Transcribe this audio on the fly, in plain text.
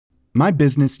My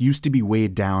business used to be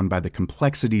weighed down by the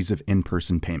complexities of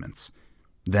in-person payments.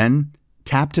 Then,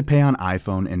 Tap to Pay on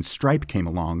iPhone and Stripe came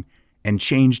along and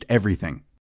changed everything.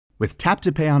 With Tap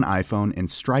to Pay on iPhone and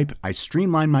Stripe, I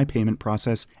streamlined my payment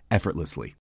process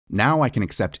effortlessly. Now I can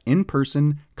accept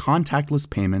in-person, contactless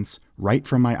payments right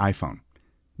from my iPhone.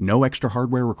 No extra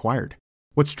hardware required.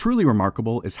 What's truly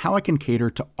remarkable is how I can cater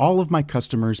to all of my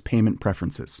customers' payment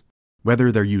preferences.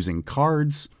 Whether they're using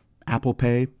cards, Apple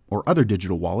Pay, or other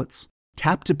digital wallets,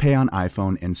 Tap to Pay on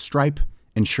iPhone and Stripe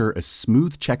ensure a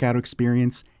smooth checkout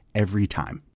experience every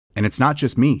time. And it's not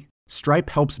just me.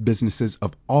 Stripe helps businesses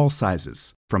of all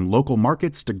sizes, from local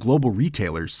markets to global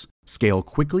retailers, scale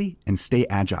quickly and stay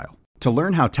agile. To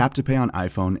learn how Tap to Pay on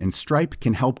iPhone and Stripe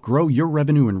can help grow your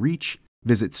revenue and reach,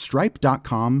 visit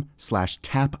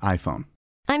stripe.com/tapiphone.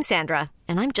 I'm Sandra,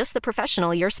 and I'm just the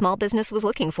professional your small business was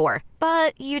looking for.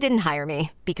 But you didn't hire me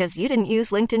because you didn't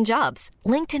use LinkedIn Jobs.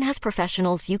 LinkedIn has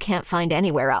professionals you can't find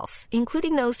anywhere else,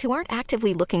 including those who aren't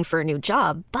actively looking for a new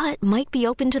job, but might be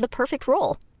open to the perfect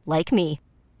role, like me.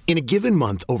 In a given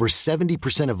month, over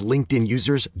 70% of LinkedIn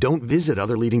users don't visit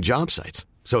other leading job sites.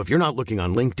 So if you're not looking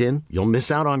on LinkedIn, you'll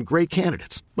miss out on great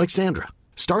candidates like Sandra.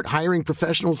 Start hiring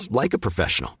professionals like a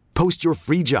professional. Post your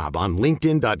free job on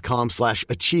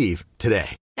linkedin.com/achieve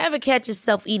today. Ever catch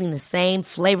yourself eating the same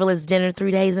flavorless dinner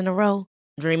 3 days in a row?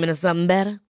 Dreaming of something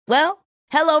better? Well,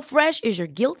 HelloFresh is your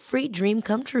guilt-free dream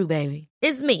come true, baby.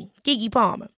 It's me, Keke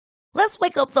Palmer. Let's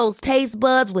wake up those taste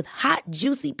buds with hot,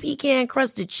 juicy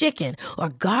pecan-crusted chicken or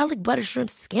garlic butter shrimp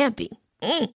scampi.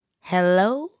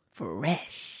 Hello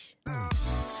Fresh.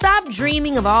 Stop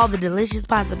dreaming of all the delicious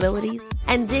possibilities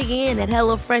and dig in at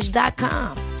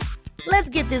HelloFresh.com. Let's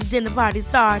get this dinner party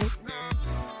started.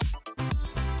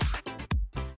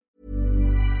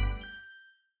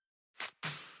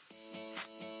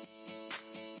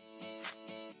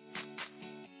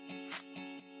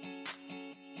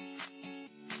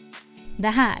 Det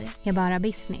här är Bara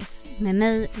Business med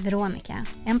mig, Veronica.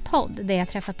 En podd där jag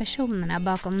träffar personerna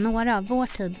bakom några av vår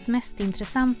tids mest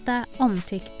intressanta,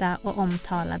 omtyckta och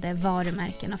omtalade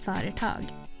varumärken och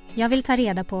företag. Jag vill ta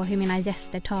reda på hur mina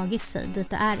gäster tagit sig dit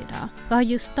det är idag. Vad har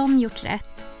just de gjort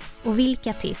rätt? Och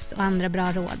vilka tips och andra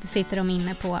bra råd sitter de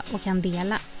inne på och kan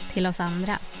dela till oss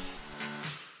andra?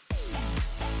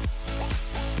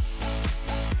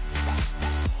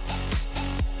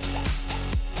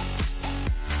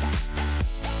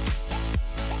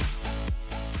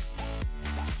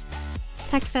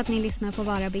 Tack för att ni lyssnar på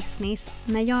Bara Business.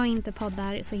 När jag inte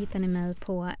poddar så hittar ni mig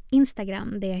på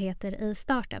Instagram, det jag heter i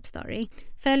Startup Story.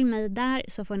 Följ mig där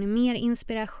så får ni mer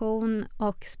inspiration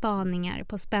och spaningar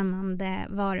på spännande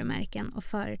varumärken och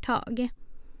företag.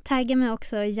 Tagga mig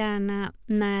också gärna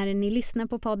när ni lyssnar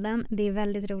på podden. Det är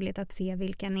väldigt roligt att se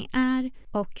vilka ni är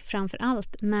och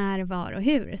framförallt när, var och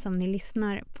hur som ni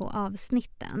lyssnar på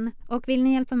avsnitten. Och vill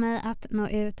ni hjälpa mig att nå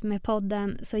ut med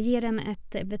podden så ge den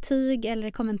ett betyg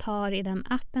eller kommentar i den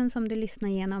appen som du lyssnar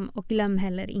igenom och glöm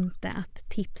heller inte att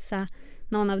tipsa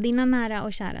någon av dina nära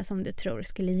och kära som du tror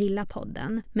skulle gilla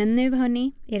podden. Men nu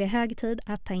hörni, är det hög tid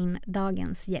att ta in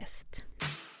dagens gäst.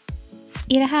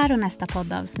 I det här och nästa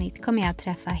poddavsnitt kommer jag att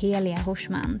träffa Helia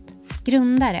Horsmant,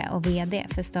 grundare och vd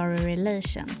för Story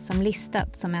Relations som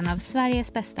listats som en av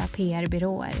Sveriges bästa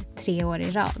PR-byråer 3 år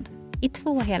i rad. I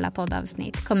 2 hela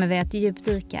poddavsnitt kommer vi att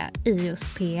djupdyka i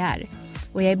just PR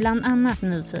och jag är bland annat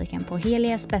nyfiken på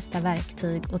Helias bästa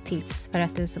verktyg och tips för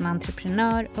att du som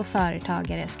entreprenör och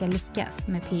företagare ska lyckas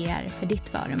med PR för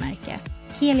ditt varumärke.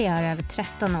 Helia har över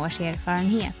 13 års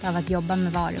erfarenhet av att jobba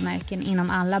med varumärken inom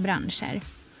alla branscher.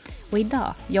 Och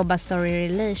idag jobbar Story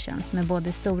Relations med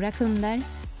både stora kunder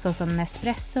såsom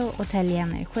Nespresso och Telge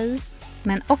Energi,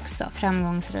 men också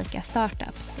framgångsrika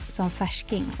startups som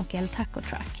Färsking och El Taco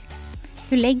Truck.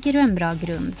 Hur lägger du en bra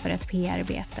grund för ett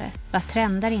PR-arbete? Vad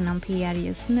trendar inom PR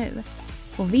just nu?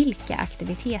 Och vilka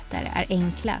aktiviteter är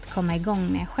enkla att komma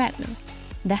igång med själv?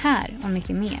 Det här och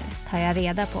mycket mer tar jag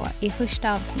reda på i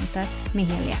första avsnittet med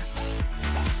Helia.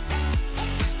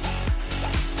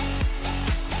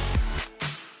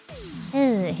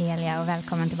 Hej Helia och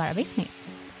välkommen till Bara Business.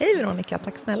 Hej Veronica,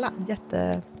 tack snälla.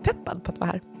 Jättepeppad på att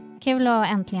vara här. Kul att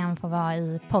äntligen få vara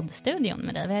i poddstudion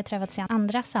med dig. Vi har träffats i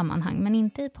andra sammanhang men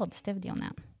inte i poddstudion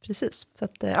än. Precis, så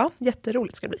att, ja,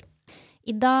 jätteroligt ska det bli.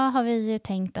 Idag har vi ju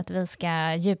tänkt att vi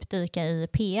ska djupdyka i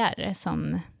PR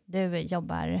som du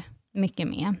jobbar mycket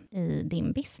med i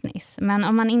din business. Men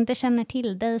om man inte känner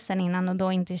till dig sen innan och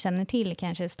då inte känner till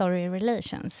kanske Story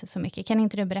Relations så mycket, kan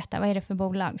inte du berätta, vad är det för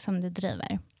bolag som du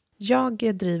driver? Jag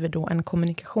driver då en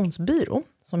kommunikationsbyrå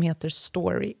som heter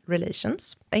Story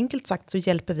Relations. Enkelt sagt så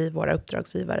hjälper vi våra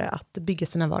uppdragsgivare att bygga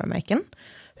sina varumärken.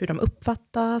 Hur de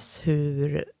uppfattas,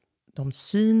 hur de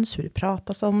syns, hur det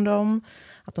pratas om dem.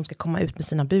 Att de ska komma ut med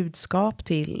sina budskap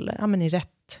till, i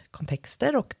rätt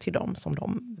kontexter och till dem som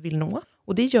de vill nå.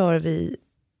 Och det gör vi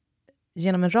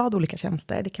genom en rad olika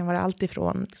tjänster. Det kan vara allt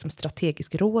ifrån liksom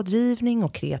strategisk rådgivning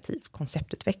och kreativ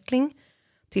konceptutveckling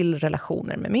till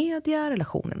relationer med media,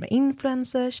 relationer med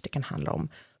influencers. Det kan handla om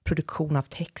produktion av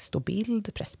text och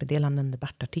bild, pressmeddelanden,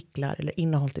 debattartiklar eller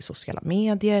innehåll till sociala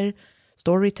medier,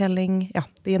 storytelling. Ja,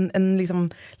 det är liksom,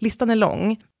 listan är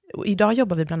lång. Och idag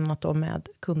jobbar vi bland annat då med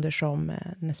kunder som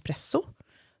Nespresso.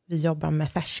 Vi jobbar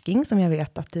med Färsking som jag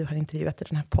vet att du har intervjuat i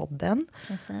den här podden.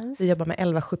 Precis. Vi jobbar med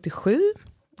 1177.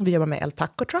 Vi jobbar med El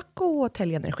Taco Truck och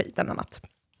Telge Energi bland annat.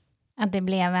 Att det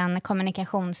blev en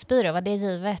kommunikationsbyrå, var det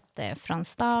givet från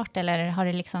start eller har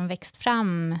det liksom växt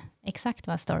fram exakt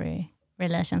vad Story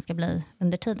Relation ska bli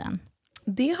under tiden?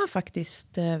 Det har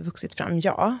faktiskt vuxit fram,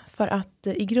 ja. För att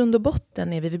i grund och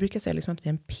botten är vi brukar säga liksom att vi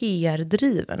är en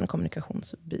PR-driven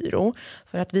kommunikationsbyrå.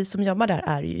 För att vi som jobbar där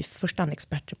är ju i första hand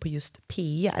experter på just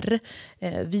PR.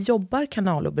 Vi jobbar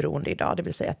kanaloberoende idag, det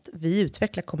vill säga att vi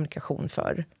utvecklar kommunikation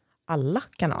för alla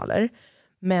kanaler.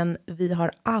 Men vi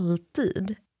har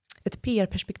alltid ett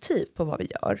PR-perspektiv på vad vi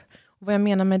gör. Och vad jag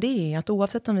menar med det är att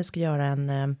oavsett om vi ska göra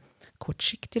en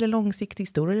kortsiktig eller långsiktig,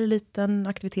 stor eller liten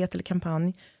aktivitet eller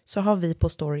kampanj, så har vi på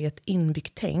Story ett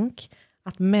inbyggt tänk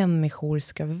att människor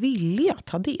ska vilja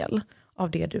ta del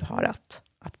av det du har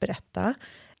att berätta,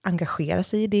 engagera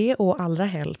sig i det och allra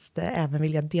helst även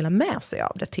vilja dela med sig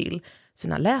av det till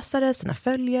sina läsare, sina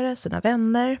följare, sina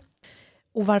vänner.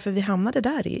 Och varför vi hamnade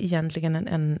där är egentligen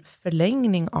en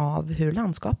förlängning av hur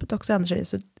landskapet också ändrar sig.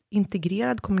 Så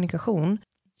integrerad kommunikation,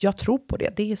 jag tror på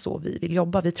det. Det är så vi vill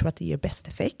jobba. Vi tror att det ger bäst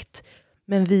effekt.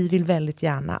 Men vi vill väldigt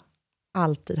gärna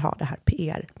alltid ha det här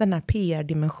den här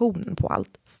PR-dimensionen på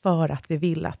allt. För att vi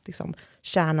vill att liksom,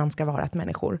 kärnan ska vara att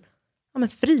människor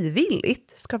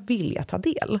frivilligt ska vilja ta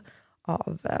del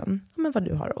av vad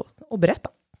du har att berätta.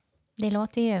 Det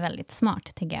låter ju väldigt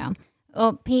smart tycker jag.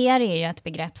 Och PR är ju ett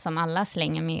begrepp som alla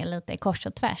slänger med lite kors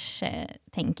och tvärs,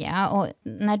 tänker jag. Och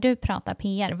när du pratar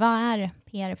PR, vad är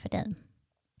PR för dig?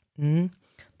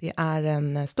 Det är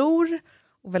en stor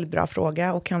och väldigt bra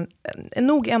fråga och är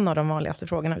nog en av de vanligaste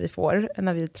frågorna vi får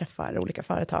när vi träffar olika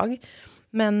företag.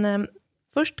 Men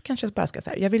först kanske jag bara ska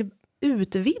säga, jag vill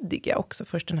utvidga också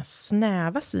först den här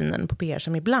snäva synen på PR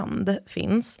som ibland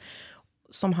finns.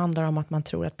 Som handlar om att man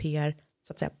tror att PR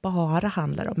så att säga bara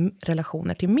handlar om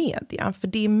relationer till media. För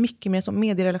det är mycket mer som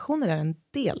medierelationer är en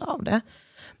del av det.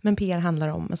 Men PR handlar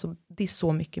om, alltså, det är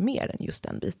så mycket mer än just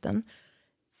den biten.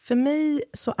 För mig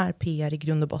så är PR i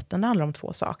grund och botten, det handlar om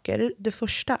två saker. Det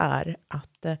första är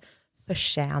att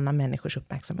förtjäna människors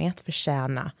uppmärksamhet,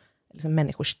 förtjäna liksom,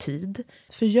 människors tid.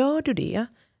 För gör du det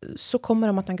så kommer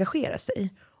de att engagera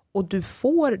sig. Och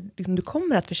du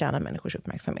kommer att förtjäna människors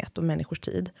uppmärksamhet och människors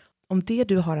tid. Om det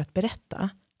du har att berätta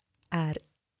är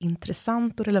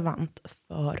intressant och relevant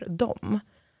för dem.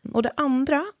 Och det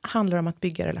andra handlar om att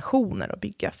bygga relationer och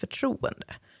bygga förtroende.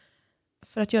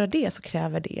 För att göra det så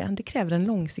kräver det kräver en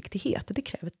långsiktighet, det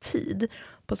kräver tid.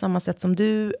 På samma sätt som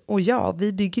du och jag,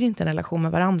 vi bygger inte en relation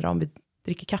med varandra om vi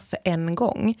dricker kaffe en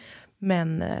gång.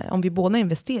 Men om vi båda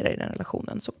investerar i den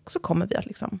relationen så kommer vi att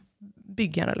liksom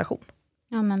bygga en relation.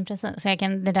 Ja men precis, så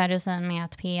det där du säger med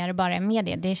att PR bara är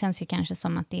media, det känns ju kanske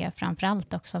som att det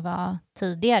framförallt också var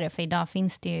tidigare. För idag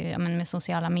finns det ju, med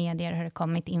sociala medier har det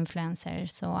kommit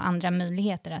influencers och andra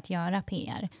möjligheter att göra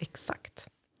PR. Exakt.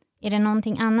 Är det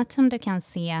någonting annat som du kan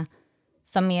se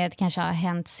som kanske har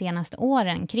hänt senaste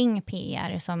åren kring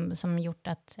PR som gjort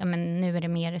att nu är det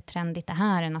mer trendigt det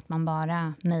här än att man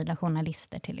bara mejlar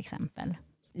journalister till exempel?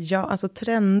 Ja, alltså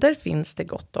trender finns det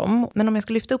gott om. Men om jag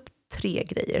ska lyfta upp 3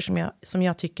 grejer som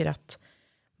jag tycker att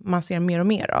man ser mer och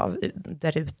mer av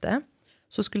där ute,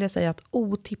 så skulle jag säga att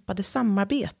otippade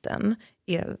samarbeten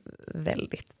är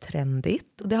väldigt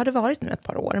trendigt. Det har det varit nu ett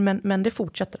par år, men det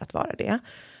fortsätter att vara det.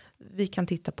 Vi kan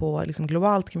titta på, liksom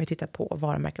globalt kan vi titta på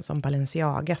varumärken som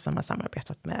Balenciaga som har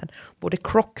samarbetat med både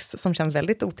Crocs som känns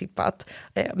väldigt otippat,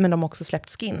 men de har också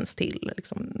släppt skins till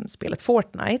liksom spelet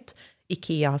Fortnite.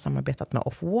 Ikea har samarbetat med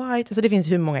Off-White. Så det finns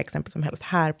hur många exempel som helst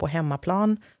här på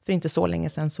hemmaplan. För inte så länge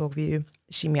sedan såg vi ju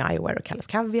Kimi Eyewear och Kalles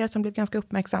Kaviar som blev ganska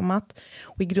uppmärksammat.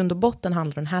 Och i grund och botten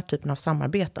handlar den här typen av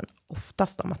samarbeten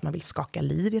oftast om att man vill skaka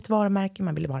liv i ett varumärke.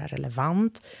 Man vill vara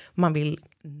relevant. Man vill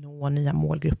nå nya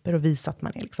målgrupper och visa att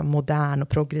man är liksom modern och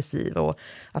progressiv. Och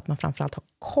att man framförallt har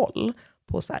koll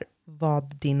på så här,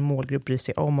 vad din målgrupp bryr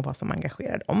sig om och vad som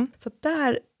engagerar dem. Så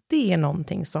det är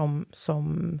någonting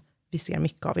som vi ser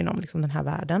mycket av inom liksom den här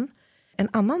världen. En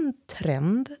annan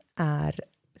trend är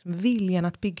liksom viljan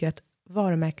att bygga ett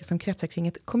varumärke som kretsar kring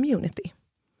ett community.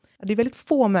 det är väldigt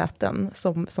få möten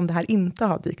som det här inte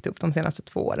har dykt upp de senaste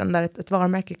 2 åren. Där ett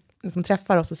varumärke liksom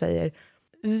träffar oss och säger,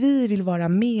 vi vill vara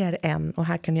mer än, och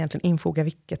här kan du egentligen infoga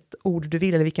vilket ord du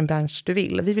vill eller vilken bransch du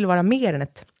vill. Vi vill vara mer än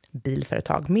ett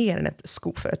bilföretag, mer än ett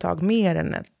skoföretag, mer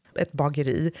än ett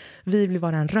bageri. Vi vill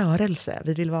vara en rörelse.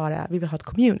 Vi vill ha ett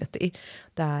community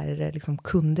där liksom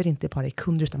kunder inte bara är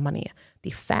kunder utan det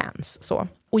är fans. Så.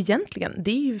 Och egentligen,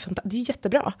 det är ju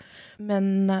jättebra.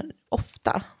 Men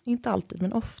ofta, inte alltid,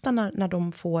 men ofta när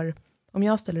de får, om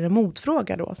jag ställer en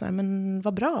motfråga då, så här, men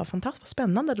vad bra, fantastiskt, vad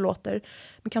spännande det låter.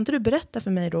 Men kan inte du berätta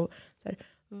för mig då, så här,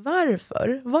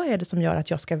 varför? Vad är det som gör att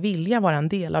jag ska vilja vara en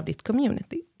del av ditt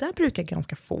community? Där brukar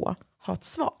ganska få ha ett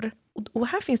svar. Och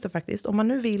här finns det faktiskt, om man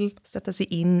nu vill sätta sig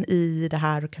in i det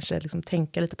här och kanske liksom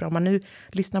tänka lite på, om man nu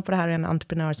lyssnar på det här och är en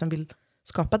entreprenör som vill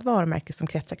skapa ett varumärke som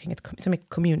kretsar kring som är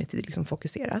community liksom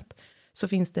fokuserat, så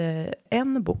finns det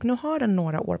en bok, nu har den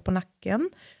några år på nacken,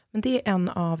 men det är en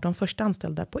av de första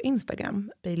anställda på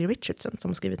Instagram, Bailey Richardson, som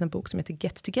har skrivit en bok som heter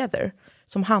Get Together,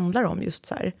 som handlar om just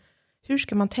så här, hur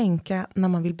ska man tänka när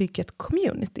man vill bygga ett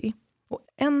community? Och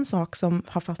en sak som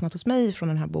har fastnat hos mig från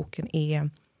den här boken är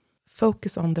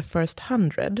Focus on the first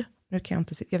 100. Nu kan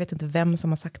jag vet inte vem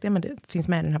som har sagt det, men det finns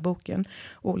med i den här boken.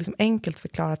 Och liksom enkelt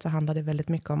förklarat så handlar det väldigt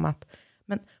mycket om att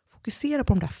fokusera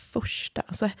på de där första.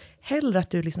 Alltså hellre att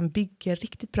du liksom bygger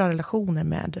riktigt bra relationer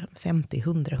med 50,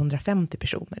 100, 150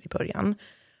 personer i början.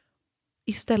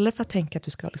 Istället för att tänka att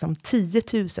du ska ha liksom 10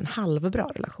 000 halvbra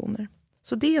relationer.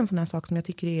 Så det är en sån här sak som jag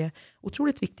tycker är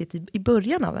otroligt viktigt i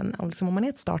början av liksom, om man är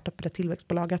ett startup eller ett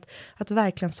tillväxtbolag, att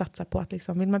verkligen satsa på att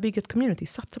liksom, vill man bygga ett community,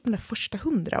 satsa på de där första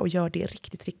 100 och gör det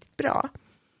riktigt, riktigt bra.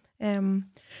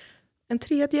 En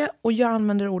tredje, och jag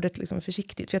använder ordet liksom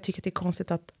försiktigt, för jag tycker att det är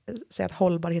konstigt att säga att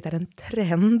hållbarhet är en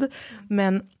trend,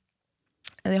 men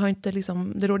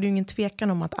det råder ju ingen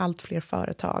tvekan om att allt fler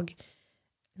företag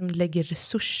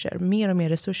lägger mer och mer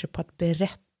resurser på att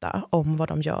berätta om vad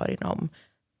de gör inom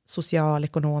social,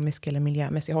 ekonomisk eller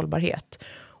miljömässig hållbarhet.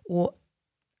 Och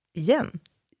igen,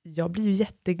 jag blir ju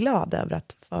jätteglad över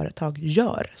att företag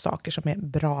gör saker som är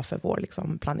bra för vår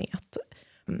liksom, planet.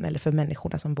 Eller för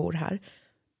människorna som bor här.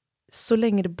 Så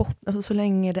länge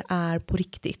det är på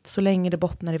riktigt. Så länge det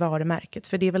bottnar i varumärket.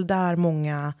 För det är väl där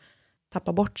många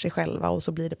tappar bort sig själva och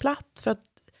så blir det platt. För att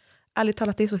ärligt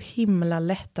talat, det är så himla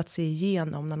lätt att se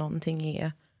igenom när någonting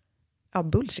är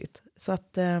bullshit. Så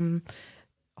att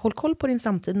håll koll på din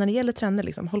samtid när det gäller trender.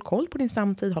 Liksom. Håll koll på din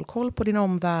samtid, håll koll på din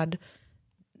omvärld.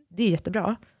 Det är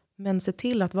jättebra. Men se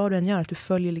till att vad du än gör, att du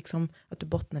följer liksom, att du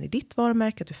bottnar i ditt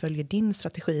varumärke, att du följer din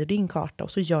strategi och din karta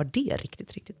och så gör det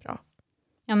riktigt, riktigt bra.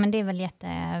 Ja, men det är väl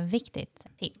jätteviktigt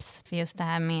tips. För just det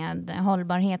här med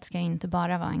hållbarhet ska ju inte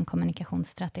bara vara en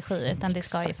kommunikationsstrategi, utan det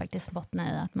ska ju faktiskt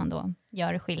bottna i att man då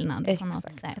gör skillnad på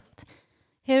något sätt.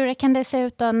 Hur kan det se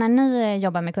ut då när ni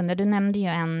jobbar med kunder? Du nämnde ju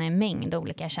en mängd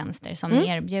olika tjänster som ni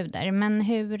erbjuder. Men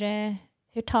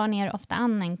hur tar ni er ofta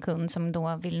an en kund som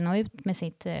då vill nå ut med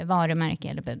sitt varumärke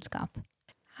eller budskap?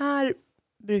 Här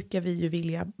brukar vi ju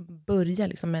vilja börja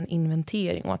liksom med en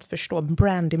inventering och att förstå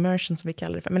brand immersion som vi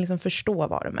kallar det för. Men liksom förstå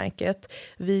varumärket.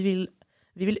 Vi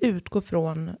vill utgå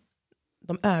från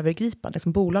de övergripande,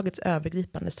 liksom bolagets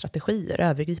övergripande strategier,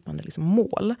 övergripande liksom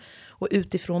mål. Och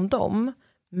utifrån dem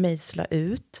mejsla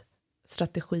ut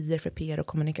strategier för PR och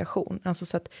kommunikation. Alltså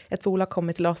så att ett bolag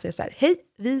kommer till oss och säger så här, hej,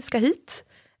 vi ska hit.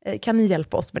 Kan ni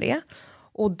hjälpa oss med det?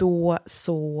 Och då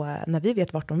så, när vi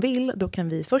vet vart de vill, då kan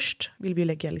vi först, vill vi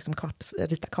lägga liksom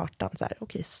rita kartan så här,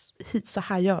 okej, hit, så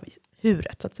här gör vi,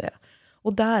 huret så att säga.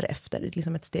 Och därefter,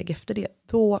 liksom ett steg efter det,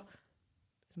 då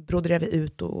broderar vi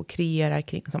ut och kreerar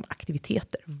kring liksom,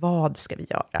 aktiviteter. Vad ska vi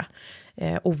göra?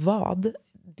 Och vad,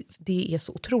 det är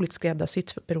så otroligt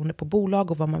skräddarsytt beroende på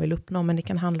bolag och vad man vill uppnå. Men det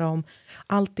kan handla om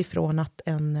allt ifrån att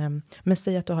men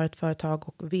säg att du har ett företag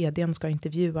och vdn ska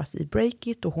intervjuas i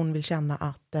Breakit och hon vill känna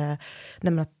att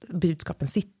budskapen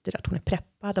sitter, att hon är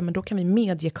preppad. Men då kan vi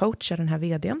mediecoacha den här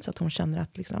vdn så att hon känner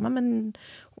att liksom,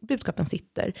 budskapen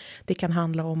sitter. Det kan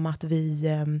handla om att vi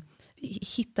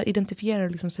identifierar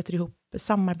och liksom sätter ihop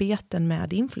samarbeten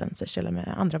med influencers eller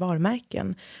med andra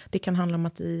varumärken. Det kan handla om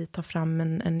att vi tar fram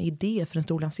en idé för en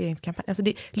stor lanseringskampanj. Alltså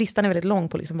listan är väldigt lång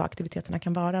på liksom vad aktiviteterna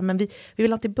kan vara. Men vi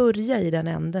vill alltid börja i den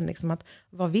änden. Liksom att,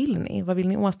 vad vill ni? Vad vill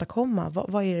ni åstadkomma?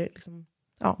 Vad är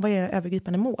era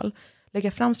övergripande mål?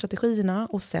 Lägga fram strategierna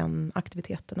och sen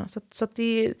aktiviteterna. Så att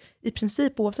det är i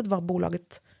princip oavsett vad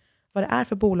det är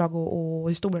för bolag och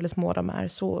hur stora eller små de är,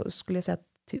 så skulle jag säga att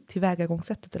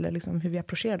tillvägagångssättet eller liksom hur vi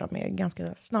approcherar dem är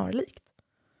ganska snarlikt.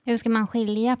 Hur ska man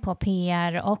skilja på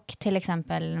PR och till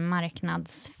exempel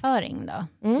marknadsföring då?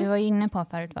 Du var ju inne på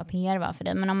förut vad PR var för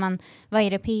dig. Men vad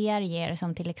är det PR ger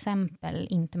som till exempel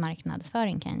inte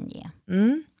marknadsföring kan ge?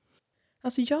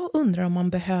 Alltså jag undrar om man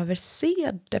behöver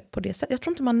se det på det sättet. Jag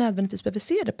tror inte man nödvändigtvis behöver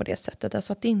se det på det sättet.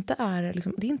 Alltså att det inte är,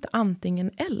 liksom, det är inte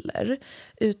antingen eller.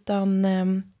 Utan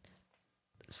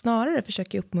snarare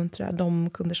försöker jag uppmuntra de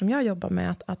kunder som jag jobbar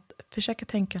med att försöka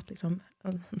tänka att liksom,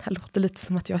 det här låter lite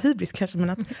som att jag har hybris kanske,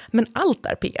 men allt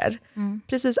är PR.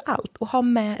 Precis allt. Och ha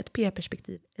med ett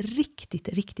PR-perspektiv riktigt,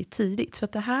 riktigt tidigt. Så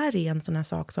att det här är en sån här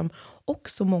sak som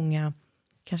också många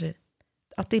kanske,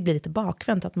 att det blir lite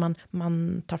bakvänt, att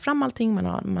man tar fram allting,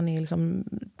 man är liksom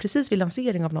precis vid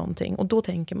lansering av någonting, och då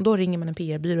ringer man en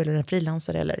PR-byrå eller en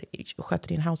frilansare eller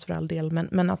sköter in house för all del,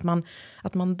 men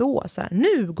att man då så här,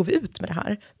 nu går vi ut med det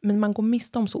här, men man går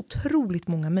miste om så otroligt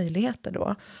många möjligheter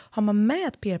då. Har man med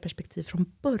ett PR-perspektiv från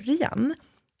början,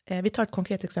 vi tar ett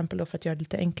konkret exempel då för att göra det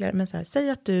lite enklare, men så här, säg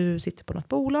att du sitter på något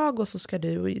bolag och så ska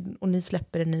du, och ni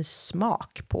släpper en ny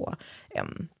smak på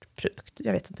en produkt.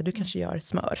 Jag vet inte, du kanske gör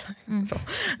smör. Så.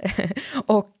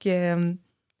 Och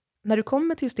när du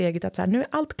kommer till steget att så här, nu är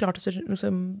allt klart, och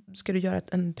så ska du göra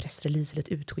en pressrelease eller ett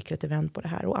utskick, ett event på det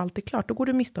här, och allt är klart, då går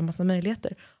du miste om massa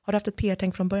möjligheter. Har du haft ett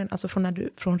PR-tänk från början, alltså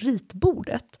från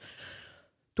ritbordet,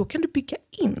 då kan du bygga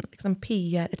in liksom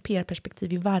ett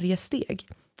PR-perspektiv i varje steg.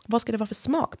 Vad ska det vara för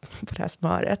smak på det här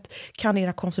smöret? Kan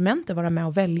era konsumenter vara med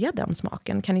och välja den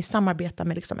smaken? Kan ni samarbeta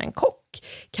med liksom en kock?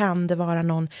 Kan det vara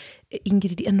någon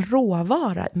en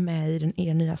råvara med i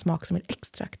er nya smak som är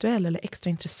extra aktuell eller extra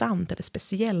intressant eller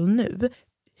speciell nu?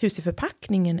 Hur ser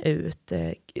förpackningen ut?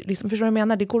 Liksom, förstår du vad jag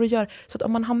menar? Det går att göra så att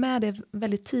om man har med det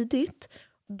väldigt tidigt,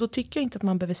 då tycker jag inte att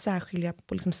man behöver särskilja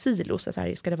på liksom silos. Så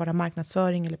här, ska det vara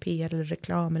marknadsföring eller PR eller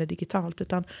reklam eller digitalt?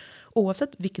 Utan oavsett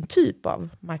vilken typ av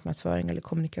marknadsföring eller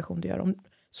kommunikation du gör,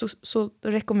 så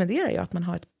rekommenderar jag att man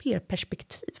har ett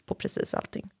PR-perspektiv på precis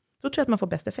allting. Då tror jag att man får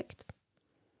bäst effekt.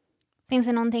 Finns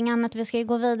det någonting annat? Vi ska ju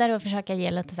gå vidare och försöka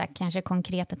ge lite så här, kanske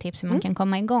konkreta tips hur man kan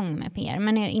komma igång med PR.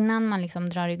 Men innan man liksom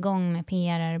drar igång med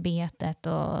PR-arbetet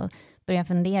och börja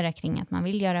fundera kring att man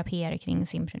vill göra PR kring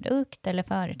sin produkt eller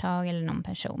företag eller någon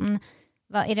person.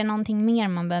 Är det någonting mer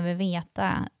man behöver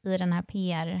veta i den här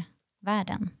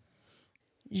PR-världen?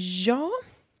 Ja,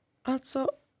 alltså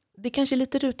det kanske är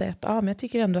lite ruta ett, men jag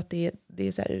tycker ändå att det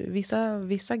är så här,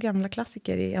 vissa gamla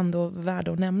klassiker är ändå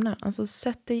värda att nämna. Alltså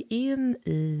sätt dig in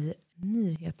i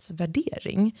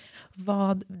nyhetsvärdering.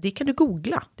 Det kan du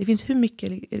googla. Det finns hur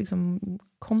mycket liksom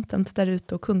content där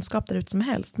ute och kunskap där ute som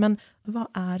helst. Men vad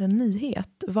är en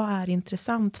nyhet? Vad är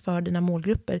intressant för dina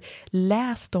målgrupper?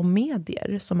 Läs de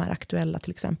medier som är aktuella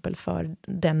till exempel för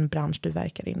den bransch du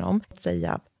verkar inom.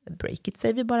 Säga Breakit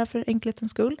säger vi bara för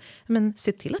enkelhetens skull. Men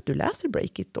se till att du läser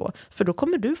Breakit då. För då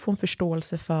kommer du få en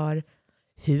förståelse för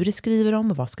hur det skriver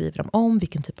om och vad skriver de om.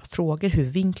 Vilken typ av frågor, hur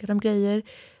vinklar de grejer.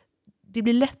 Det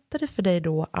blir lättare för dig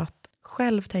då att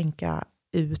själv tänka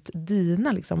ut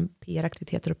dina liksom,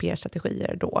 PR-aktiviteter och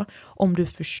PR-strategier då. Om du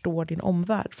förstår din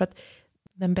omvärld. För att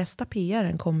den bästa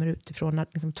PR:en kommer utifrån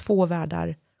att liksom, två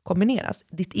världar kombineras.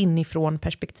 Ditt inifrån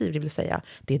perspektiv, det vill säga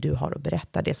det du har att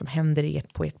berätta, det som händer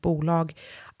på ert bolag.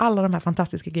 Alla de här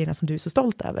fantastiska grejerna som du är så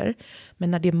stolt över.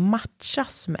 Men när det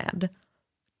matchas med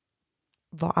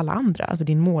vad alla andra, alltså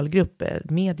din målgrupp,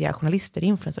 media, journalister,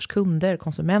 influencers, kunder,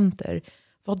 konsumenter,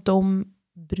 vad de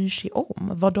bryr sig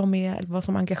om, vad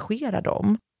som engagerar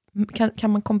dem. Kan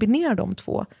man kombinera de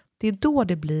två? Det är då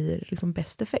det blir liksom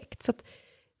bäst effekt. Så att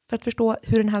för att förstå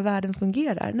hur den här världen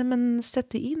fungerar, sätt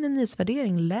dig in i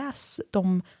nyhetsvärdering, läs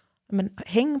dem,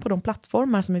 häng på de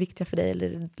plattformar som är viktiga för dig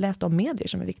eller läs de medier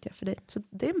som är viktiga för dig. Så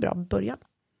det är en bra början.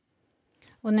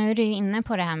 Och nu är du inne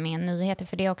på det här med nyheter,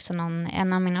 för det är också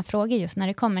en av mina frågor just när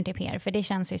det kommer till PR. För det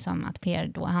känns ju som att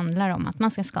PR då handlar om att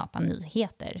man ska skapa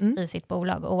nyheter i sitt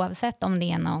bolag. Oavsett om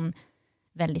det är någon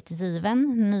väldigt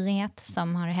given nyhet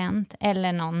som har hänt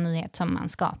eller någon nyhet som man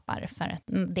skapar för att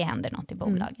det händer något i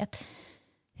bolaget.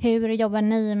 Hur jobbar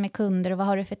ni med kunder och vad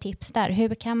har du för tips där?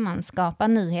 Hur kan man skapa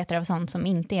nyheter av sånt som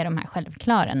inte är de här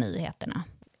självklara nyheterna?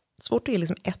 Svårt att ge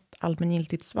liksom ett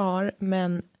allmängiltigt svar,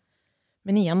 men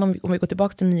igen, om vi går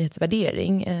tillbaka till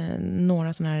nyhetsvärdering,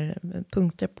 några sådana här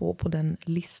punkter på den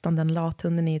listan, den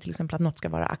lathunden är till exempel att något ska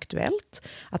vara aktuellt,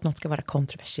 att något ska vara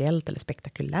kontroversiellt eller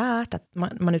spektakulärt, att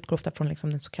man utgår ofta från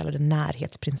liksom den så kallade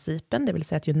närhetsprincipen, det vill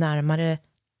säga att ju närmare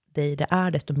dig det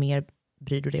är, desto mer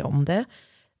bryr du dig om det.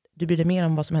 Du bryr dig mer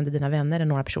om vad som händer dina vänner än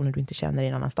några personer du inte känner i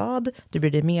en annan stad. Du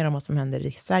bryr dig mer om vad som händer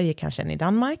i Sverige kanske än i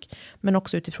Danmark, men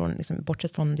också utifrån, liksom,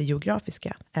 bortsett från det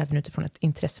geografiska, även utifrån ett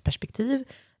intresseperspektiv.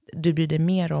 Du bryr dig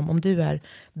mer om du är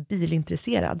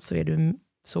bilintresserad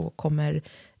så kommer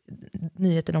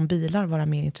nyheten om bilar vara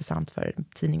mer intressant för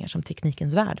tidningar som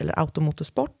Teknikens Värld eller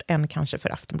Automotorsport än kanske för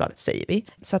Aftonbladet, säger vi.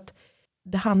 Så att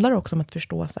det handlar också om att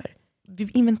förstå så här, vi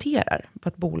inventerar på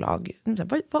ett bolag.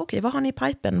 Vad har ni i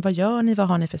pipen? Vad gör ni? Vad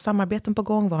har ni för samarbeten på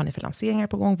gång? Vad har ni för lanseringar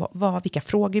på gång? Vilka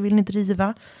frågor vill ni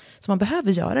driva? Så man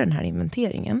behöver göra den här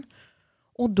inventeringen.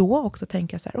 Och då också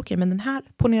tänka så här, okej, men den här,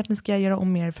 ponera att ni ska göra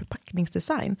om mer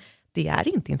förpackningsdesign. Det är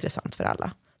inte intressant för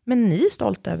alla. Men ni är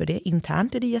stolta över det.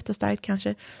 Internt är det jättestarkt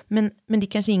kanske. Men det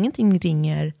kanske ingenting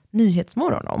ringer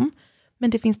Nyhetsmorgon om. Men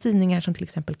det finns tidningar som till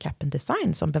exempel Cap &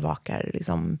 Design som bevakar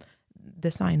liksom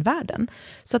designvärlden.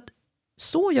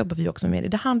 Så jobbar vi också med det.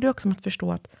 Det handlar också om att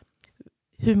förstå att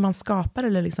hur man skapar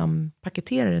eller liksom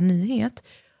paketerar en nyhet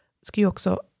ska ju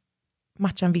också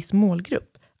matcha en viss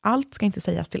målgrupp. Allt ska inte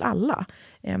sägas till alla.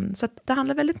 Så att det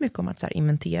handlar väldigt mycket om att så här,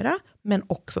 inventera, men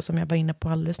också som jag var inne på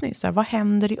alldeles nyss. Så här, vad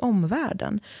händer i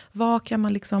omvärlden? Vad kan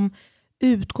man liksom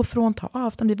utgå från, ta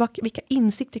avstånd? Vilka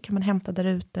insikter kan man hämta där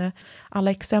ute?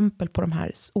 Alla exempel på de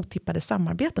här otippade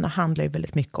samarbetena handlar ju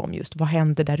väldigt mycket om just vad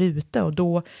händer där ute. Och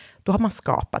då har man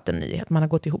skapat en nyhet. Man har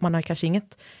gått ihop, man har kanske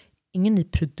ingen ny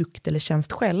produkt eller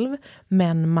tjänst själv,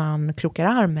 men man krokar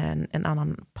arm med en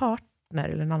annan partner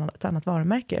eller ett annat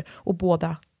varumärke. Och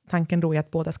tanken då är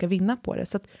att båda ska vinna på det.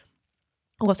 Så att,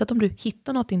 oavsett om du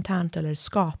hittar något internt eller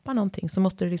skapar någonting, så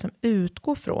måste du liksom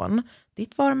utgå från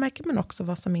ditt varumärke, men också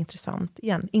vad som är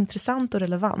intressant och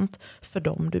relevant för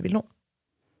dem du vill nå.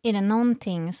 Är det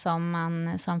någonting som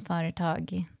man som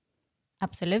företag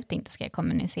absolut inte ska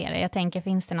kommunicera? Jag tänker,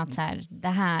 finns det något så här, det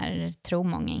här tror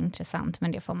många är intressant,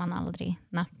 men det får man aldrig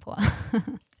napp på?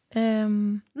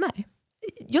 Nej.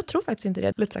 Jag tror faktiskt inte det.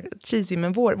 Det är lite så cheesy,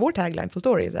 men vår tagline på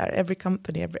story är så här: every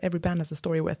company, every band has a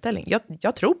story worth telling.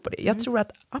 Jag tror på det. Jag tror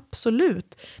att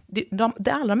absolut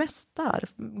det allra mesta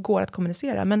går att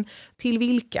kommunicera, men till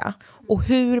vilka och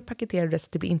hur paketerar du det så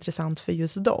att det blir intressant för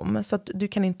just dem. Så att du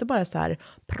kan inte bara så här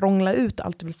prångla ut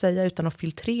allt du vill säga utan att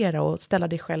filtrera och ställa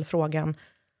dig själv frågan.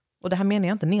 Och det här menar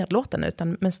jag inte nedlåtande,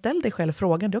 men ställ dig själv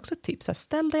frågan. Det är också ett tips.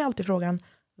 Ställ dig alltid frågan: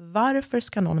 varför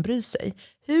ska någon bry sig?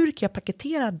 Hur kan jag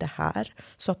paketera det här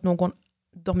så att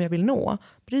de jag vill nå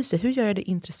bryr sig? Hur gör jag det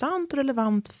intressant och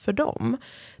relevant för dem?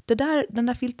 Den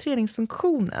där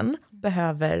filtreringsfunktionen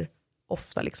behöver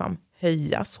ofta liksom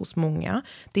höjas hos många.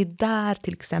 Det är där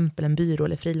till exempel en byrå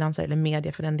eller frilansare eller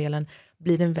media för den delen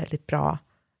blir en väldigt bra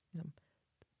liksom,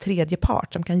 tredje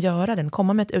part som kan göra den,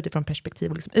 komma med ett utifrån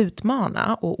perspektiv och liksom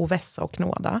utmana och vässa och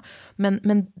knåda. Men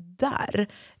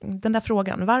den där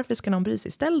frågan, varför ska någon bry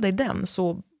sig? Ställ dig den,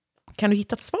 så kan du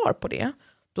hitta ett svar på det.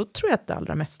 Då tror jag att det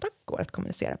allra mesta går att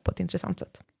kommunicera på ett intressant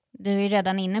sätt. Du är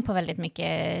redan inne på väldigt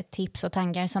mycket tips och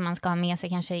tankar som man ska ha med sig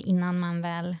kanske innan man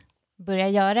väl börjar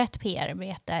göra ett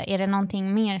PR-arbete. Är det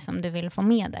någonting mer som du vill få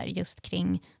med där just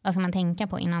kring vad ska man tänka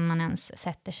på innan man ens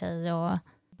sätter sig och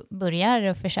börjar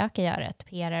och försöker göra ett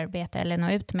PR-arbete eller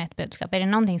nå ut med ett budskap? Är det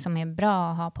någonting som är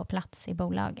bra att ha på plats i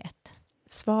bolaget?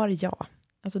 Svar ja.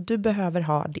 Alltså du behöver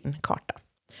ha din karta.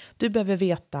 Du behöver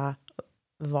veta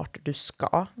vart du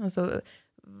ska. Alltså,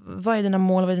 vad är dina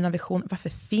mål, vad är dina visioner? Varför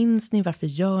finns ni? Varför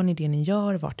gör ni det ni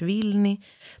gör? Vart vill ni?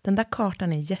 Den där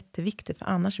kartan är jätteviktig, för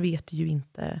annars vet du ju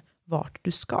inte vart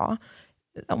du ska.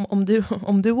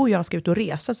 Om du och jag ska ut och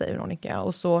resa, säger Veronica,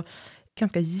 och så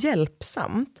ganska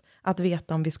hjälpsamt att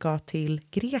veta om vi ska till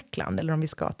Grekland eller om vi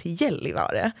ska till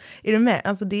Gällivare. Är du med?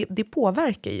 Alltså det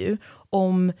påverkar ju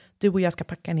om du och jag ska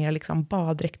packa ner liksom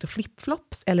baddräkt och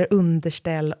flipflops eller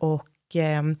underställ och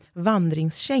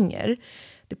vandringskängor.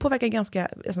 Det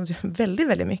påverkar väldigt,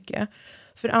 väldigt mycket.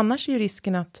 För annars är ju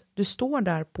risken att du står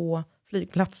där på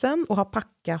flygplatsen och har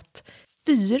packat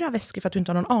 4 väskor för att du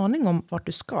inte har någon aning om vart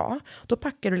du ska. Då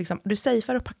packar du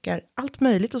safear och packar allt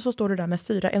möjligt, och så står du där med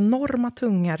 4 enorma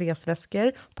tunga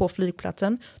resväskor på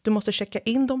flygplatsen. Du måste checka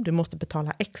in dem, du måste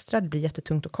betala extra, det blir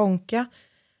jättetungt att konka.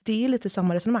 Det är lite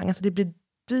samma resonemang. Alltså det blir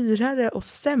dyrare och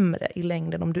sämre i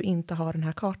längden om du inte har den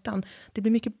här kartan. Det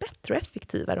blir mycket bättre och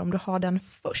effektivare om du har den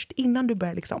först, innan du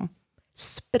börjar liksom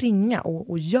springa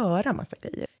och göra massa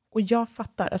grejer. Och jag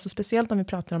fattar, alltså speciellt om vi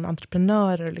pratar om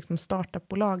entreprenörer och liksom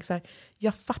startupbolag, så här,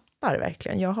 jag fattar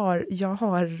verkligen. Jag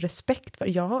har respekt för,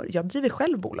 jag driver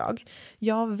själv bolag.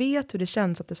 Jag vet hur det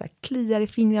känns att det så här kliar i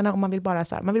fingrarna och man vill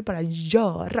bara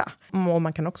göra. Och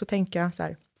man kan också tänka så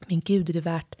här, men gud, är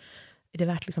det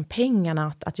värt liksom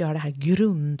pengarna att göra det här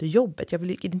grundjobbet? Det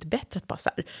är inte bättre att bara så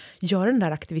här, göra den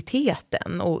där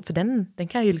aktiviteten, och för den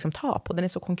kan jag ju liksom ta på, den är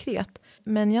så konkret.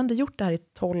 Men jag har ändå gjort det här i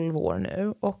 12 år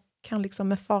nu och kan liksom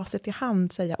med facit i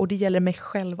hand säga, och det gäller mig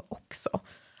själv också,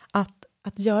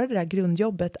 att göra det där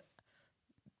grundjobbet,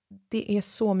 det är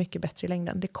så mycket bättre i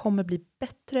längden. Det kommer bli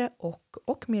bättre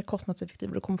och mer kostnadseffektivt,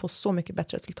 och du kommer få så mycket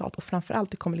bättre resultat, och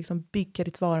framförallt det kommer liksom bygga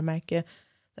ditt varumärke.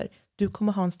 Du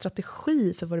kommer ha en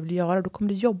strategi för vad du vill göra, och då kommer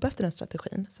du jobba efter den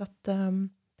strategin. Så att,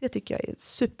 det tycker jag är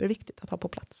superviktigt att ha på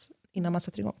plats innan man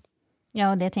sätter igång.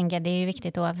 Ja, och det tänker jag, det är ju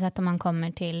viktigt oavsett om man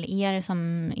kommer till er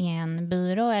som är en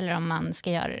byrå eller om man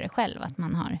ska göra det själv, att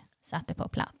man har satt det på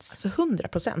plats. Alltså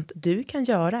 100%. Du kan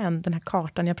göra den här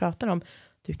kartan jag pratar om.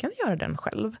 Du kan göra den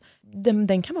själv.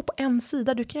 Den kan vara på en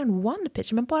sida. Du kan göra en one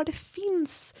page. Men bara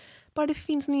det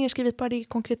finns nedskrivet, bara det är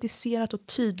konkretiserat och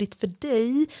tydligt för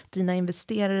dig, dina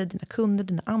investerare, dina kunder,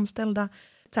 dina anställda.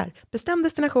 Så här, bestäm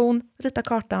destination, rita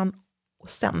kartan och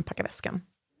sen packa väskan.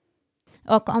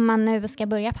 Och om man nu ska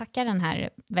börja packa den här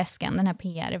väskan, den här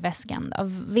PR-väskan,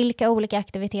 vilka olika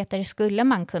aktiviteter skulle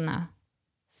man kunna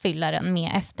fylla den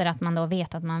med efter att man då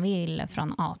vet att man vill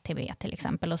från A till B till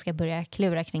exempel och ska börja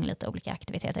klura kring lite olika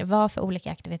aktiviteter? Vad för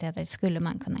olika aktiviteter skulle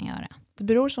man kunna göra? Det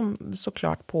beror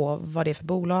såklart på vad det är för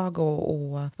bolag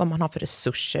och vad man har för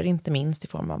resurser, inte minst i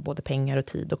form av både pengar och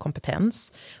tid och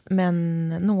kompetens. Men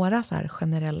några så här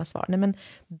generella svar. Nej, men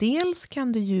dels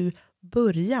kan du ju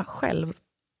börja själv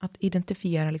att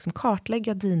identifiera, liksom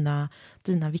kartlägga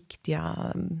dina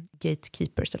viktiga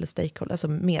gatekeepers eller stakeholders, alltså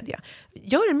media.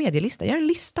 Gör en medielista, gör en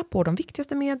lista på de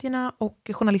viktigaste medierna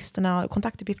och journalisterna.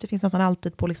 Kontaktuppgifter finns nästan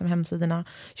alltid på liksom hemsidorna.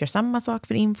 Gör samma sak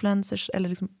för influencers eller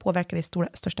liksom påverkar det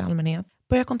i största allmänhet.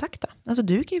 Börja kontakta. Alltså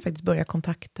du kan ju faktiskt börja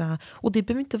kontakta, och det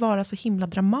behöver inte vara så himla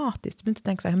dramatiskt. Du behöver inte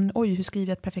tänka så här, oj, hur skriver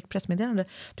jag ett perfekt pressmeddelande?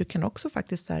 Du kan också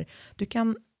faktiskt så här, du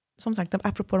kan, som sagt,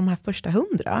 apropå de här första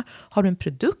 100, har du en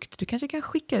produkt, du kanske kan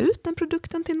skicka ut den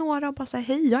produkten till några och bara säga,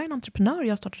 hej, jag är en entreprenör,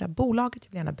 jag startar det här bolaget,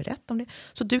 jag vill gärna berätta om det.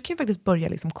 Så du kan faktiskt börja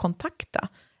liksom kontakta.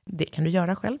 Det kan du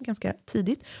göra själv ganska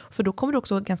tidigt, för då kommer du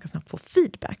också ganska snabbt få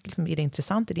feedback. Liksom, är det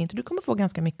intressant, är det inte? Du kommer få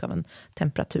ganska mycket av en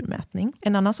temperaturmätning.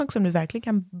 En annan sak som du verkligen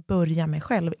kan börja med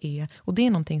själv är, och det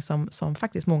är någonting som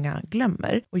faktiskt många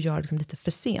glömmer och gör liksom lite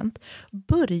för sent,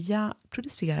 börja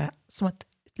producera som ett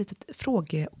litet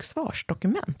fråge- och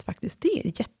svarsdokument faktiskt. Det är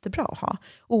jättebra att ha,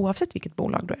 oavsett vilket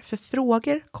bolag du är. För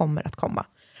frågor kommer att komma.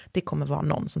 Det kommer vara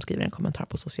någon som skriver en kommentar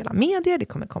på sociala medier, det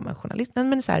kommer komma en journalist.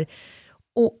 Men så här,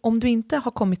 och om du inte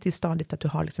har kommit till stadiet att du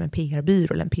har liksom en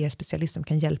PR-byrå eller en PR-specialist som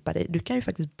kan hjälpa dig, du kan ju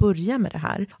faktiskt börja med det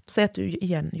här. Säg att du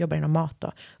igen jobbar inom mat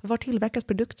då. Var tillverkas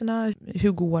produkterna?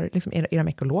 Hur går, liksom, är de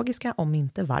ekologiska? Om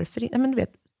inte, varför? Men du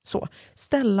vet, så.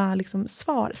 Ställa liksom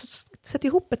svar. Sätt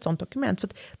ihop ett sånt dokument. För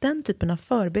att den typen av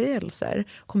förberedelser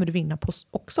kommer du vinna på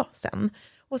också sen.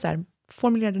 Och så här,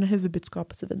 formulera dina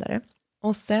huvudbudskap och så vidare.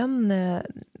 Och sen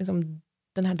liksom,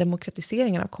 den här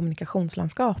demokratiseringen av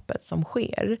kommunikationslandskapet som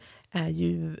sker är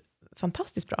ju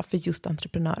fantastiskt bra för just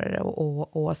entreprenörer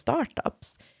och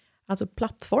startups. Alltså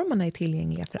plattformarna är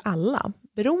tillgängliga för alla.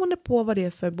 Beroende på vad det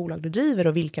är för bolag du driver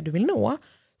och vilka du vill nå,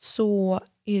 så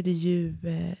är det ju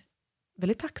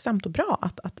väldigt tacksamt och bra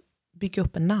att bygga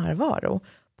upp en närvaro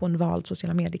på en vald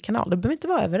sociala mediekanal. Det behöver inte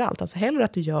vara överallt. Alltså hellre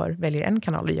att du väljer en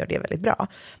kanal och gör det väldigt bra.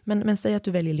 Men säg att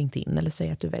du väljer LinkedIn eller säg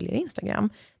att du väljer Instagram.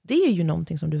 Det är ju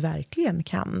någonting som du verkligen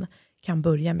kan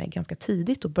börja med ganska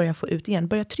tidigt och börja få ut igen.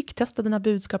 Börja trycktesta dina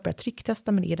budskap, börja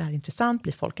trycktesta, men är det här intressant?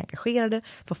 Blir folk engagerade?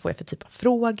 Vad får jag för typ av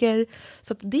frågor?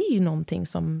 Så att det är ju någonting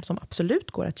som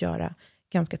absolut går att göra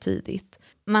ganska tidigt.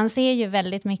 Man ser ju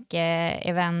väldigt mycket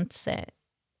events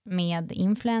med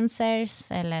influencers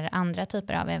eller andra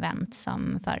typer av event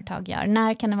som företag gör.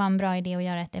 När kan det vara en bra idé att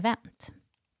göra ett event?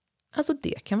 Alltså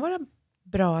det kan vara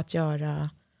bra att göra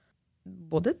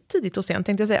både tidigt och sent,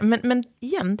 tänkte jag säga. Men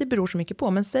igen, det beror så mycket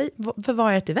på. Men säg, för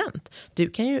vad är ett event?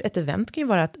 Ett event kan ju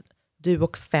vara att du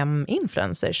och 5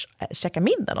 influencers käkar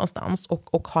middag någonstans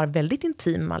och har väldigt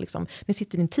intima, liksom, ni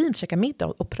sitter intimt, käkar middag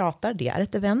och pratar, det är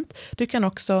ett event. Du kan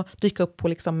också dyka upp på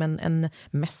liksom en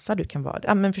mässa, du kan vara,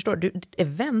 ja men förstår du,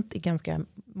 event är ganska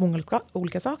många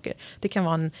olika saker. Det kan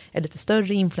vara en lite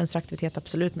större influenceraktivitet,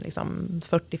 absolut, med liksom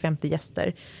 40-50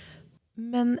 gäster.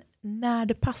 Men när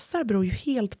det passar beror ju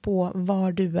helt på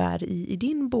var du är i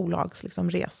din bolags liksom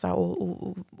resa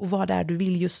och vad det är du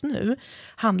vill just nu.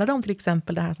 Handlar det om till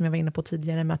exempel det här som jag var inne på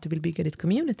tidigare med att du vill bygga ditt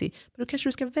community, då kanske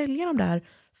du ska välja de där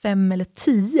 5 eller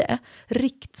 10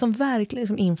 som verkligen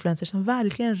som influencers som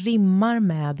verkligen rimmar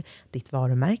med ditt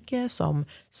varumärke,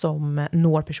 som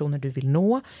når personer du vill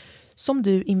nå, som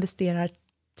du investerar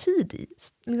tid i.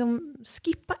 Liksom,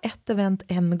 skippa ett event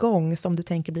en gång som du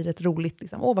tänker blir rätt roligt.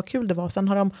 Liksom, vad kul det var. Sen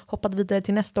har de hoppat vidare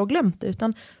till nästa och glömt det.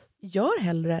 Utan gör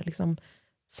hellre, liksom,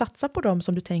 satsa på dem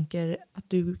som du tänker att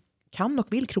du kan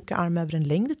och vill kroka arm över en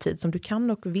längre tid. Som du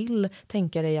kan och vill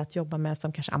tänka dig att jobba med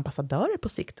som kanske ambassadörer på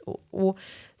sikt. Och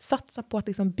satsa på att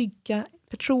liksom bygga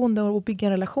förtroende och bygga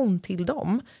en relation till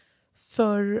dem.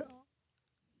 För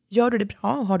gör du det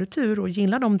bra och har du tur och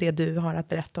gillar de det du har att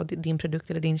berätta, din produkt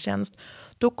eller din tjänst,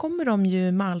 då kommer de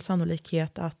ju med all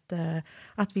sannolikhet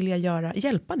att vilja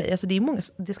hjälpa dig. Alltså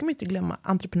det ska man inte glömma,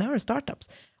 entreprenörer och startups.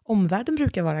 Omvärlden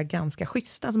brukar vara ganska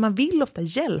schyssta. Alltså man vill ofta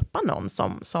hjälpa någon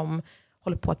som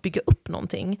håller på att bygga upp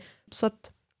någonting. Så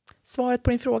att svaret på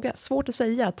din fråga, svårt att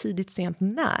säga tidigt, sent,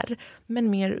 när. Men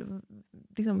mer,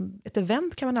 liksom, ett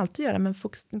event kan man alltid göra, men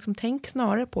liksom, tänk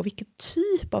snarare på vilken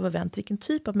typ av event, vilken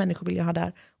typ av människor vill jag ha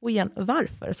där. Och igen,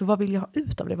 varför? Alltså, vad vill jag ha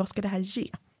ut av det? Vad ska det här ge?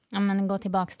 Ja, men gå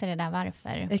tillbaka till det där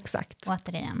varför. Exakt.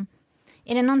 Återigen.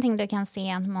 Är det någonting du kan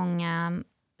se att många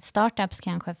startups,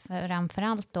 kanske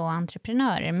framförallt då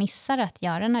entreprenörer, missar att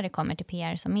göra när det kommer till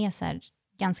PR som är så här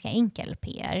ganska enkel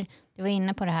PR? Du var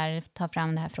inne på det här, ta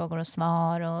fram det här frågor och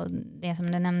svar och det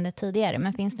som du nämnde tidigare.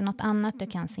 Men finns det något annat du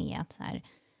kan se att så här,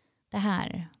 det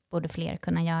här borde fler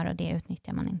kunna göra och det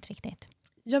utnyttjar man inte riktigt?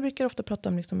 Jag brukar ofta prata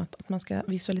om liksom att man ska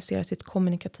visualisera sitt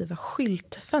kommunikativa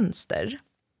skyltfönster.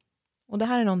 Och det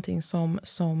här är någonting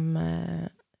som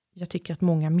jag tycker att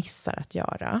många missar att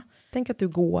göra. Tänk att du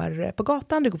går på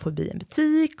gatan, du går förbi en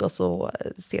butik och så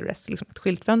ser du liksom ett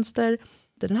skyltfönster.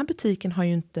 Den här butiken har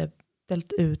ju inte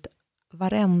ställt ut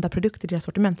varenda produkt i deras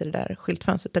sortiment i det där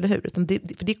skyltfönstret, eller hur? Utan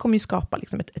för det kommer ju skapa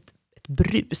liksom ett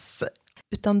brus.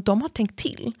 Utan de har tänkt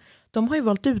till. De har ju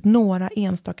valt ut några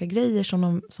enstaka grejer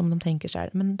som de tänker så här,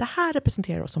 men det här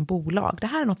representerar oss som bolag. Det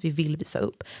här är något vi vill visa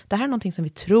upp. Det här är någonting som vi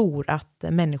tror att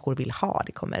människor vill ha.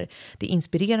 Det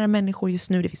inspirerar människor just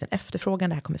nu. Det finns en efterfrågan.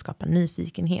 Det här kommer skapa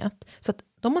nyfikenhet. Så att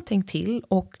de har tänkt till,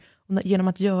 och genom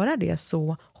att göra det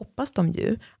så hoppas de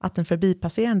ju att en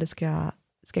förbipasserande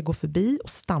ska gå förbi och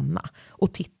stanna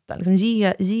och titta. Liksom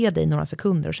ge dig några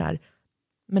sekunder och så här,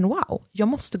 men wow, jag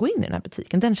måste gå in i den här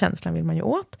butiken. Den känslan vill man ju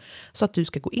åt. Så att du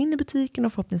ska gå in i butiken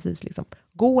och förhoppningsvis liksom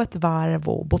gå ett varv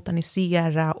och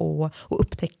botanisera och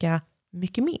upptäcka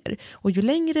mycket mer. Och ju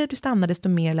längre du stannar, desto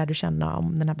mer lär du känna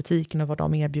om den här butiken och vad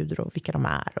de erbjuder och vilka de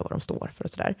är och vad de står för och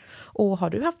sådär. Och har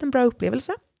du haft en bra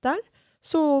upplevelse där,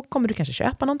 så kommer du kanske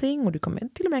köpa någonting, och du kommer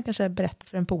till och med kanske berätta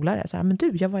för en polare så här, men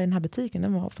du, jag var i den här butiken,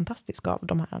 den var fantastisk av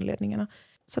de här anledningarna.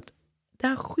 Så att det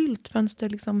här skyltfönster,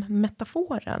 liksom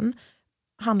metaforen,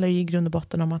 handlar ju i grund och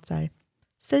botten om att så här,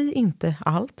 säg inte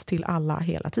allt till alla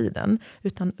hela tiden,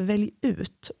 utan välj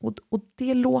ut. Och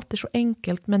det låter så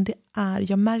enkelt, men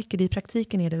jag märker det i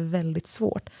praktiken är det väldigt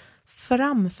svårt.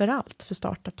 Framförallt för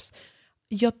startups.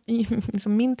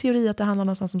 Liksom min teori är att det handlar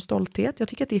någonstans om stolthet. Jag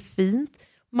tycker att det är fint.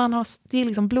 Det är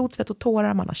liksom blod, svett och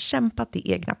tårar. Man har kämpat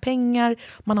i egna pengar.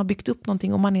 Man har byggt upp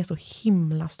någonting och man är så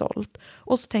himla stolt.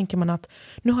 Och så tänker man att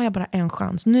nu har jag bara en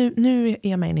chans. Nu är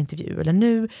jag med i en intervju. Eller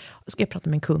nu ska jag prata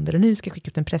med en kund. Eller nu ska jag skicka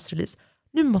ut en pressrelease.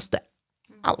 Nu måste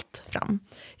allt fram.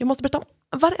 Jag måste berätta om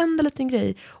varenda liten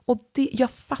grej. Och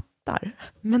jag fattar.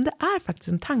 Men det är faktiskt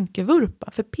en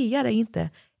tankevurpa. För PR är inte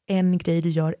en grej du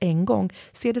gör en gång.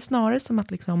 Se det snarare som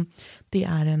att liksom, det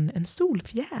är en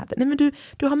solfjäder. Nej, men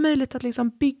du har möjlighet att liksom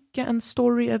bygga en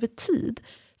story över tid.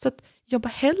 Så att jobba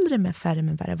hellre med färre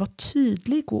men värre. Var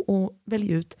tydlig och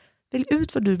välj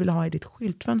ut vad du vill ha i ditt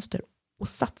skyltfönster och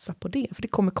satsa på det. För det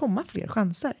kommer komma fler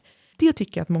chanser. Det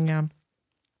tycker jag att många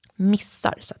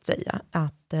missar, så att säga.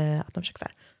 Att de försöker så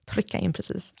här, trycka in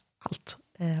precis allt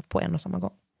på en och samma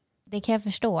gång. Det kan jag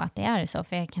förstå att det är så,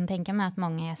 för jag kan tänka mig att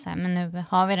många är så här, men nu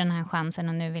har vi den här chansen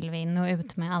och nu vill vi nå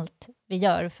ut med allt vi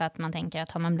gör, för att man tänker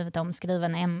att har man blivit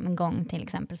omskriven en gång till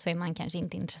exempel, så är man kanske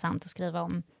inte intressant att skriva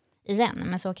om igen.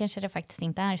 Men så kanske det faktiskt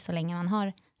inte är så länge man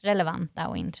har relevanta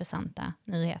och intressanta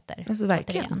nyheter. Alltså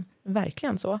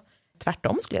verkligen så.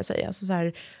 Tvärtom skulle jag säga. Så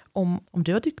här, om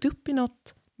du har dykt upp i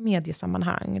något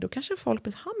mediesammanhang, då kanske folk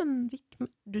blir, men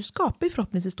du skapar ju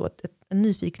förhoppningsvis då en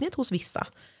nyfikenhet hos vissa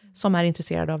som är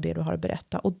intresserade av det du har att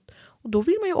berätta. Och då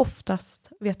vill man ju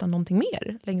oftast veta någonting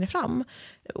mer längre fram.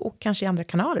 Och kanske i andra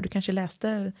kanaler. Du kanske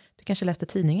läste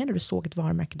tidningen och du såg ett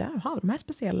varumärke där. Jaha, de här är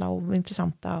speciella och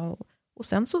intressanta. Och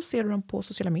sen så ser du dem på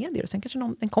sociala medier. Och sen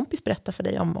kanske en kompis berättar för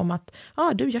dig om att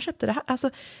jag köpte det här. Alltså,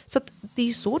 så att det är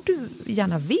ju så du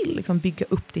gärna vill liksom bygga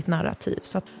upp ditt narrativ.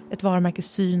 Så att ett varumärke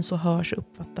syns och hörs och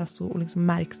uppfattas och liksom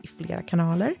märks i flera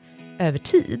kanaler över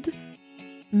tid.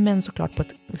 Men såklart på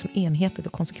ett liksom enhetligt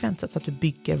och konsekvent sätt, så att du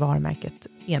bygger varumärket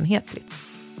enhetligt.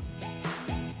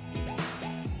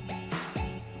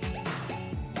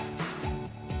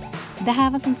 Det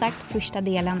här var som sagt första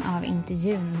delen av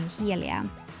intervjun med Helia.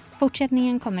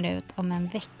 Fortsättningen kommer ut om en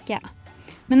vecka.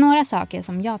 Men några saker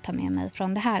som jag tar med mig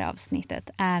från det här avsnittet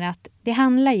är att det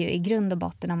handlar ju i grund och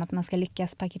botten om att man ska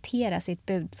lyckas paketera sitt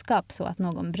budskap så att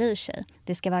någon bryr sig.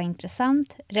 det ska vara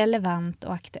intressant, relevant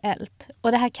och aktuellt.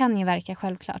 Och det här kan ju verka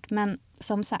självklart, men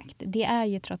som sagt, det är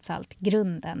ju trots allt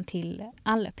grunden till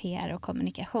all PR och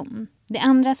kommunikation. Det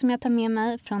andra som jag tar med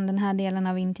mig från den här delen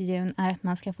av intervjun är att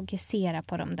man ska fokusera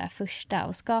på de där första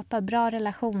och skapa bra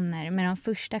relationer med de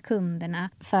första kunderna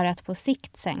för att på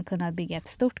sikt sen kunna bygga ett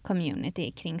stort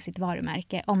community kring sitt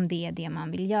varumärke om det är det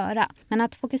man vill göra. Men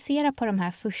att fokusera på de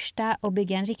här första och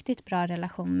bygga en riktigt bra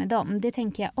relation med dem, det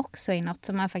tänker jag också är något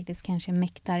som man faktiskt kanske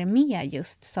mäktar med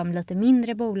just som lite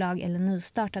mindre bolag eller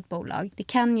nystartat bolag. Det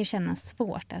kan ju kännas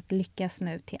svårt att lyckas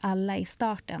nu till alla i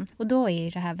starten och då är ju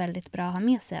det här väldigt bra att ha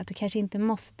med sig, att du kanske inte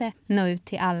måste nå ut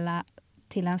till alla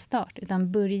till en start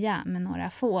utan börja med några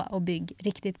få och bygg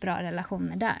riktigt bra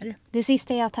relationer där. Det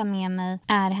sista jag tar med mig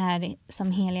är här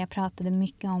som Helia pratade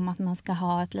mycket om, att man ska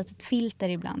ha ett litet filter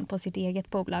ibland på sitt eget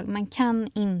bolag. Man kan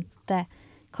inte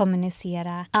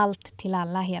kommunicera allt till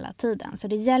alla hela tiden. Så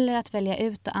det gäller att välja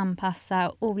ut och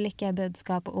anpassa. Olika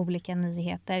budskap och olika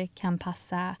nyheter kan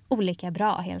passa olika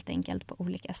bra helt enkelt på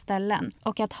olika ställen.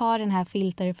 Och att ha den här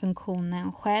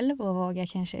filterfunktionen själv och våga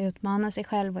kanske utmana sig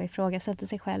själv och ifrågasätta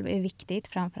sig själv är viktigt,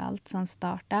 framförallt som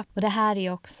startup. Och det här är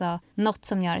ju också något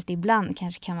som gör att det ibland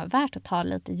kanske kan vara värt att ta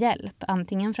lite hjälp.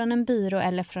 Antingen från en byrå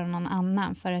eller från någon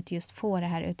annan för att just få det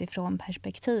här utifrån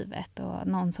perspektivet och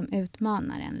någon som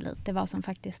utmanar en lite vad som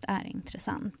faktiskt är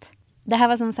intressant. Det här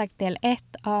var som sagt del 1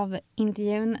 av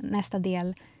intervjun. Nästa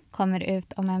del kommer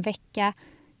ut om en vecka.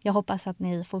 Jag hoppas att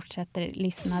ni fortsätter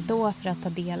lyssna då för att ta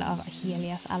del av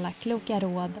Helias alla kloka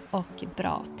råd och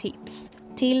bra tips.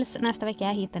 Tills nästa vecka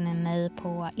hittar ni mig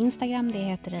på Instagram. Det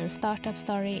heter Startup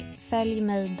Story. Följ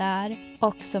mig där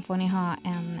och så får ni ha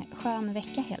en skön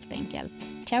vecka helt enkelt.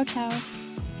 Ciao, ciao!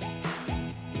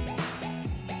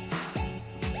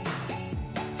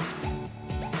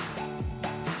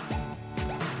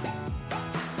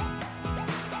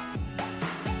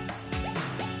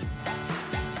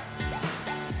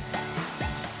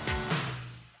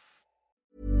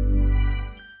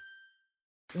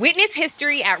 Witness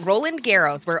history at Roland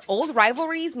Garros, where old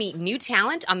rivalries meet new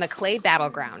talent on the clay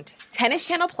battleground. Tennis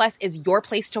Channel Plus is your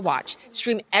place to watch.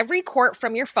 Stream every court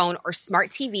from your phone or smart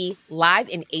TV live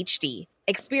in HD.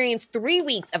 Experience 3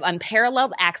 weeks of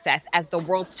unparalleled access as the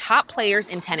world's top players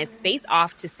in tennis face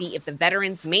off to see if the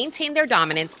veterans maintain their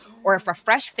dominance or if a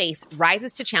fresh face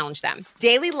rises to challenge them.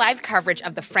 Daily live coverage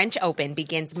of the French Open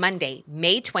begins Monday,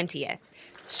 May 20th.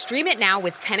 Stream it now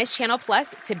with Tennis Channel Plus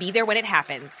to be there when it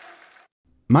happens.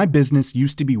 My business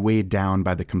used to be weighed down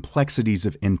by the complexities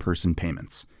of in-person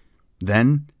payments.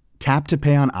 Then, Tap to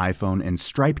Pay on iPhone and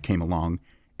Stripe came along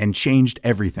and changed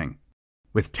everything.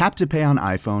 With Tap to Pay on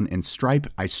iPhone and Stripe,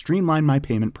 I streamlined my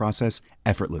payment process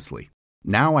effortlessly.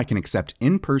 Now I can accept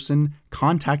in-person,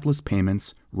 contactless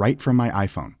payments right from my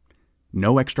iPhone.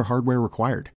 No extra hardware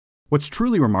required. What's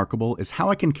truly remarkable is how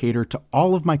I can cater to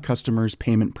all of my customers'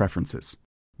 payment preferences.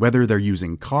 Whether they're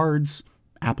using cards,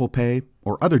 Apple Pay,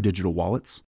 or other digital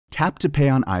wallets, Tap to Pay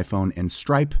on iPhone and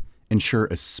Stripe ensure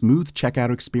a smooth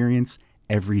checkout experience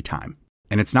every time.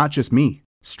 And it's not just me.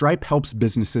 Stripe helps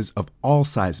businesses of all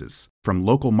sizes, from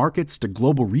local markets to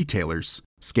global retailers,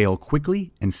 scale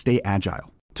quickly and stay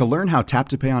agile. To learn how Tap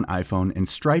to Pay on iPhone and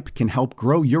Stripe can help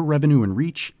grow your revenue and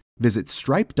reach, visit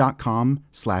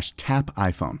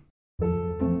stripe.com/tapiphone.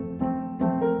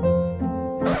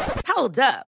 Hold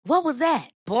up. What was that?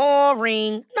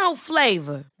 Boring. No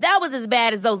flavor. That was as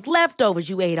bad as those leftovers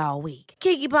you ate all week.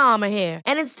 Keke Palmer here.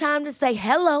 And it's time to say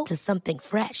hello to something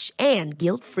fresh and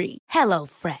guilt-free. Hello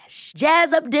Fresh.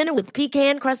 Jazz up dinner with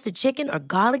pecan-crusted chicken or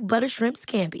garlic butter shrimp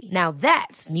scampi. Now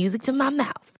that's music to my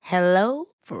mouth. Hello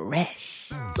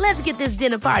Fresh. Let's get this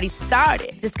dinner party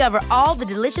started. Discover all the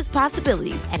delicious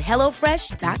possibilities at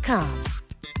HelloFresh.com.